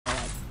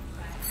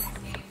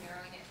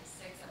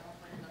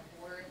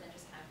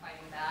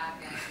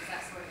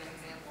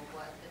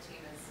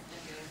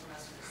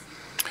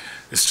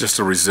it's just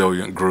a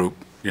resilient group.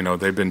 You know,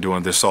 they've been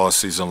doing this all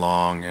season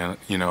long, and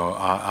you know,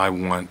 I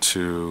want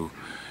to,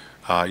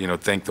 you know,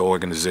 thank the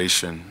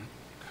organization.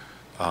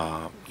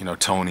 You know,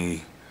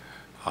 Tony,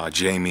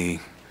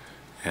 Jamie,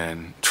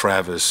 and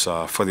Travis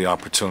for the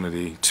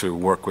opportunity to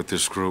work with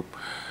this group.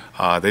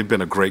 They've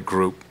been a great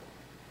group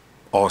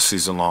all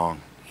season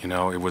long. You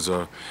know, it was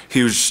a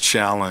huge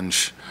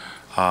challenge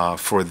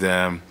for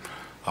them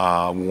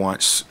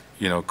once,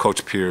 you know,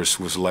 Coach Pierce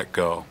was let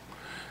go.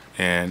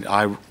 And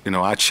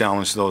I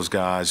challenged those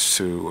guys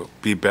to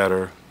be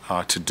better,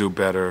 to do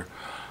better,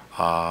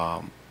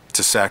 to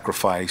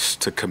sacrifice,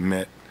 to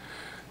commit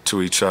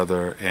to each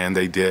other, and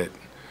they did.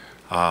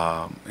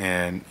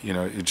 And you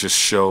know, it just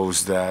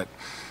shows that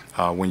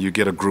when you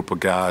get a group of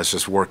guys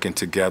just working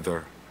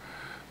together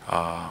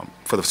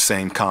for the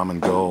same common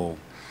goal,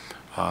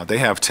 they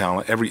have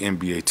talent. Every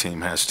NBA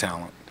team has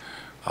talent.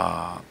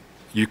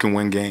 You can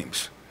win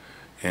games.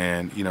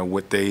 And you know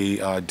what they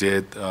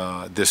did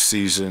this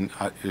season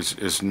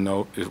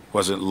it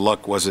wasn't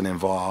luck, wasn't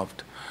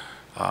involved.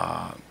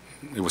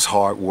 It was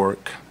hard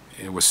work.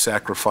 It was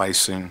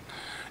sacrificing.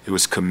 It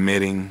was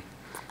committing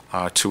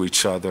to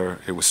each other.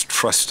 It was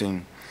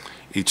trusting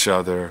each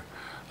other,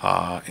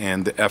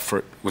 and the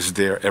effort was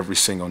there every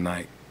single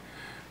night.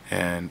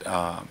 And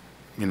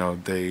you know,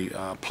 they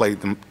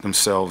played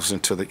themselves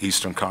into the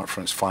Eastern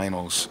Conference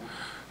Finals.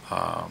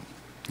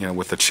 You know,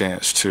 with a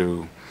chance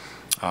to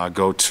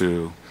go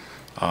to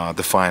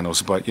the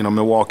finals. But you know,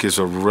 Milwaukee is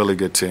a really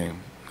good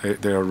team.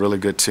 They're a really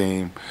good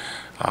team.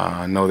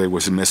 I know they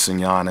was missing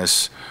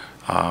Giannis,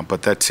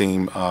 but that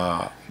team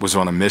was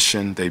on a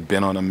mission. They've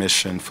been on a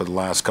mission for the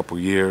last couple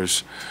of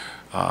years.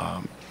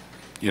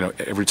 You know,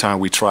 every time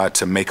we tried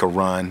to make a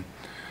run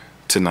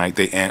tonight,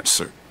 they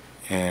answered.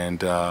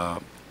 And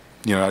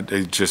you know,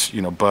 they just,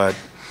 you know, Bud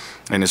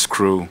and his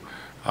crew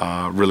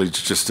really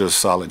just did a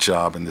solid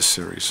job in this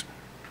series.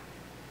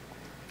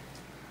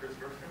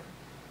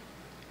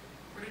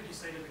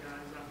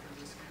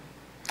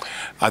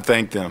 I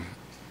thank them.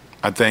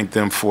 I thank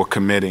them for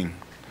committing.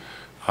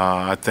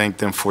 I thank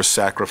them for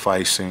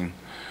sacrificing.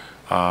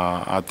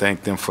 I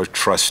thank them for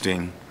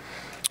trusting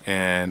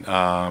and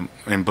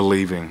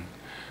believing.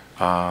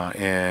 Because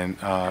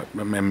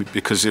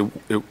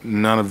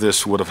none of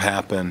this would have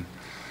happened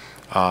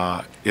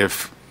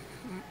if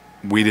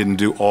we didn't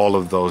do all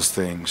of those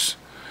things.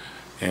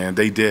 And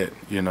they did.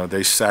 You know,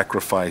 they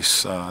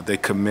sacrificed. They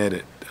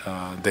committed.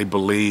 They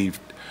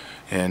believed.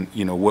 And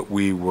you know what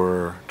we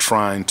were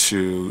trying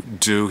to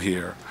do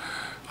here,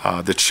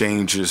 the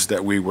changes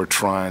that we were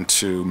trying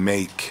to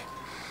make,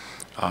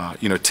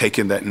 you know,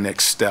 taking that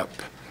next step,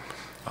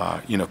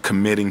 you know,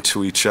 committing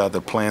to each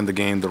other, playing the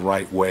game the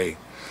right way,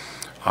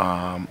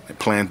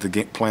 playing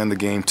the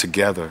game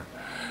together,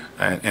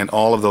 and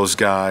all of those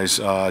guys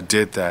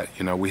did that.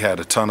 You know, we had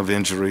a ton of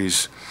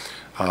injuries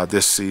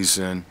this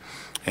season,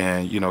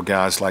 and you know,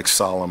 guys like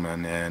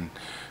Solomon and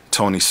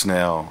Tony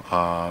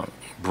Snell,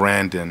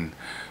 Brandon.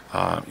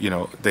 You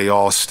know, they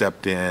all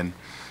stepped in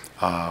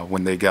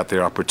when they got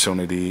their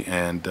opportunity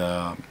and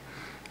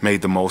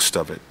made the most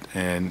of it.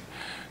 And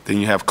then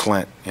you have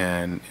Clint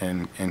and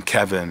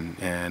Kevin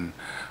and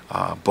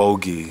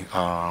Bogey.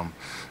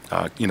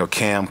 You know,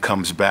 Cam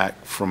comes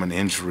back from an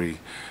injury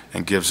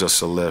and gives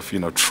us a lift. You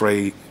know,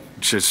 Trey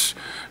just,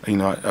 you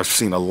know, I've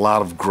seen a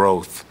lot of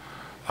growth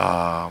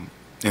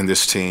in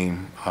this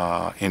team,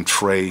 in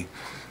Trey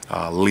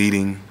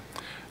leading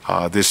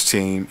this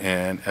team,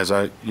 and as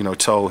I, you know,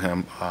 told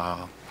him,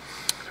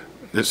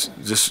 this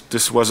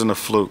wasn't a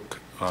fluke.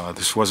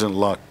 This wasn't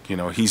luck. You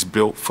know, he's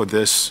built for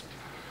this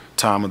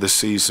time of the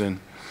season,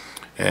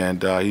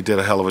 and he did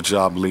a hell of a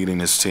job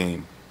leading his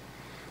team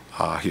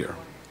here.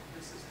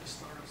 This is the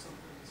start of something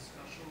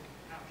special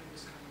after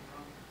this kind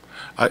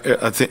of run?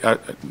 I think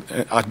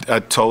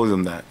I told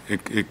them that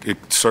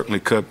it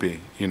certainly could be.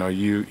 You know,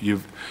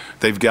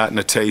 they've gotten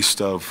a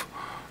taste of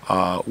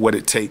what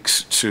it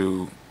takes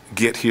to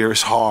get here.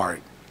 Is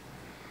hard.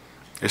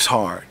 It's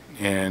hard,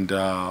 and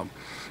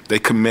they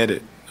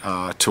committed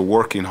to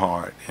working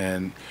hard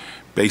and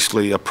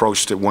basically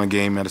approached it one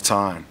game at a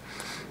time.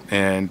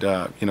 And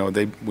you know,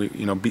 we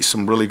beat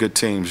some really good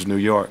teams, New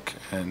York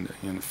and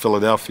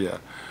Philadelphia,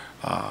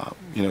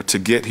 you know, to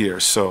get here.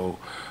 So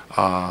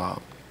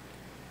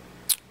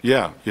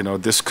yeah, you know,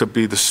 this could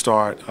be the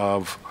start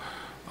of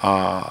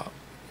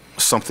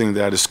something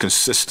that is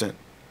consistent.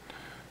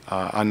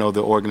 I know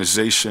the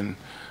organization.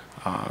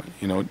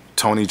 You know,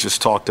 Tony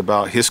just talked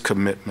about his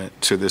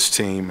commitment to this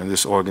team and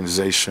this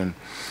organization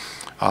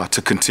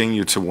to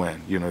continue to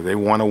win. You know, they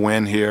want to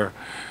win here.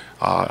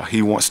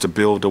 He wants to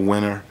build a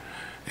winner,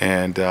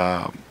 and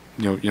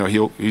you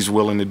know he's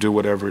willing to do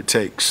whatever it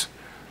takes.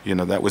 You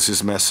know, that was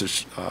his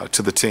message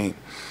to the team,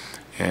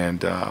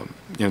 and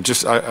you know,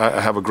 just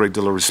I have a great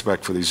deal of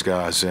respect for these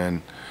guys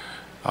and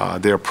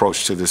their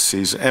approach to this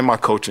season, and my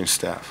coaching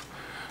staff.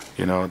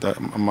 You know,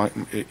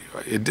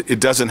 it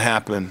doesn't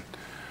happen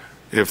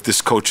if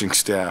this coaching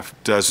staff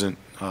doesn't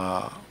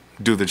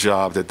do the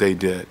job that they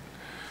did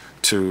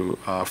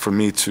for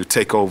me to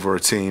take over a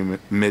team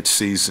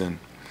mid-season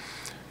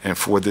and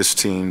for this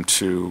team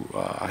to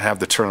have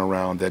the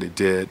turnaround that it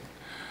did.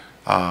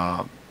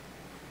 A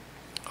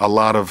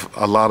lot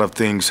of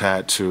things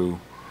had to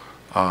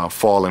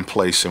fall in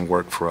place and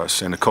work for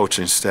us, and the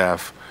coaching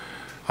staff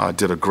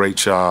did a great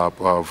job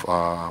of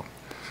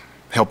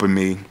helping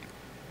me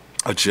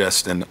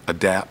adjust and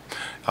adapt,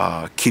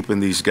 keeping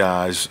these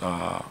guys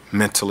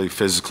mentally,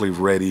 physically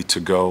ready to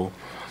go.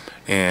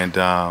 And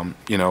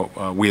you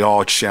know, we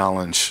all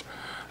challenge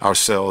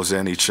ourselves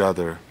and each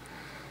other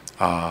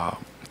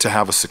to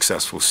have a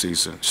successful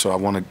season. So I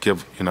want to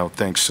give, you know,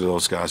 thanks to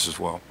those guys as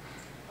well.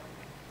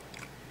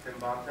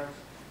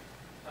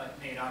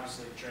 Nate,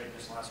 obviously Trey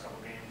missed the last couple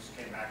games,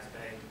 came back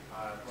today.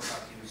 Looked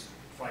like he was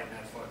fighting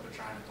that foot but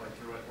trying to play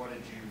through it. What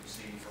did you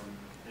see from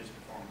his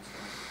performance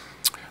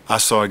tonight? I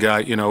saw a guy,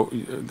 you know,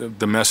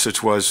 the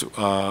message was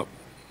no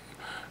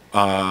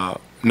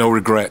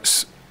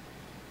regrets.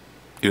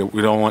 You know,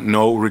 we don't want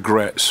no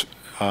regrets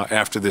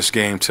after this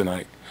game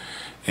tonight.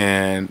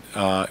 And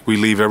we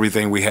leave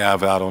everything we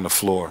have out on the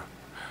floor.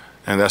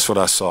 And that's what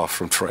I saw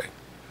from Trey.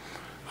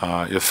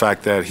 The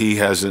fact that he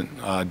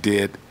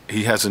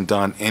hasn't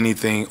done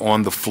anything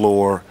on the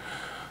floor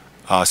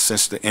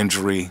since the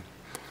injury.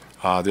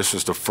 This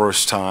was the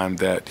first time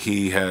that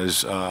he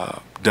has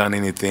done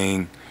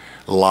anything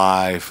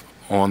live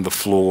on the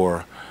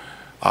floor.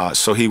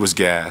 So he was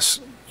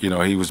gassed. You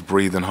know, he was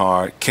breathing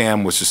hard.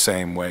 Cam was the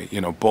same way.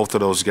 You know, both of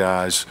those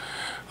guys,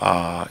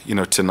 you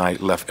know,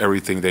 tonight left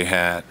everything they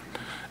had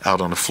out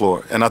on the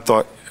floor. And I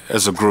thought,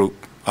 as a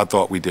group, I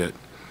thought we did.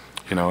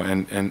 You know,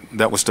 and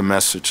that was the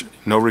message.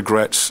 No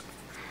regrets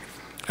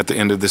at the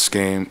end of this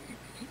game.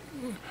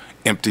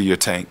 Empty your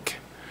tank.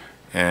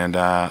 And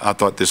I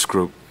thought this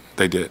group,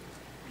 they did.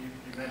 You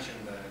mentioned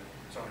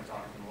somebody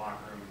talking in the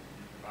locker room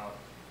about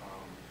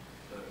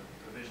the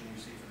vision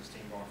you see for this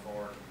team going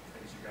forward,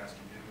 things you guys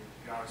can do.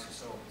 You obviously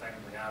still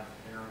technically have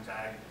an interim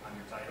tag on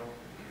your title.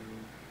 Do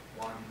you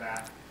want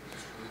that for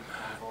this group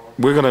going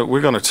forward?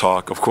 We're gonna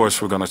talk. Of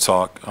course, we're gonna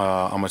talk.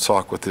 I'm gonna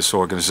talk with this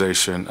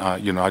organization.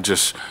 You know, I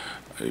just,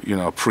 you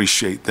know,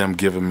 appreciate them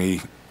giving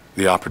me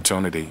the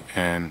opportunity,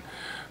 and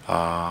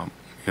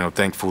you know,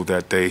 thankful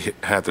that they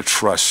had the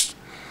trust,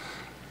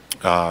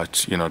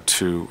 you know,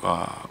 to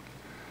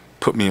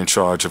put me in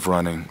charge of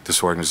running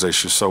this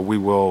organization. So we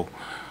will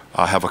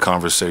have a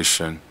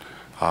conversation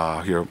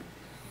here,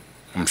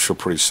 I'm sure,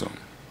 pretty soon.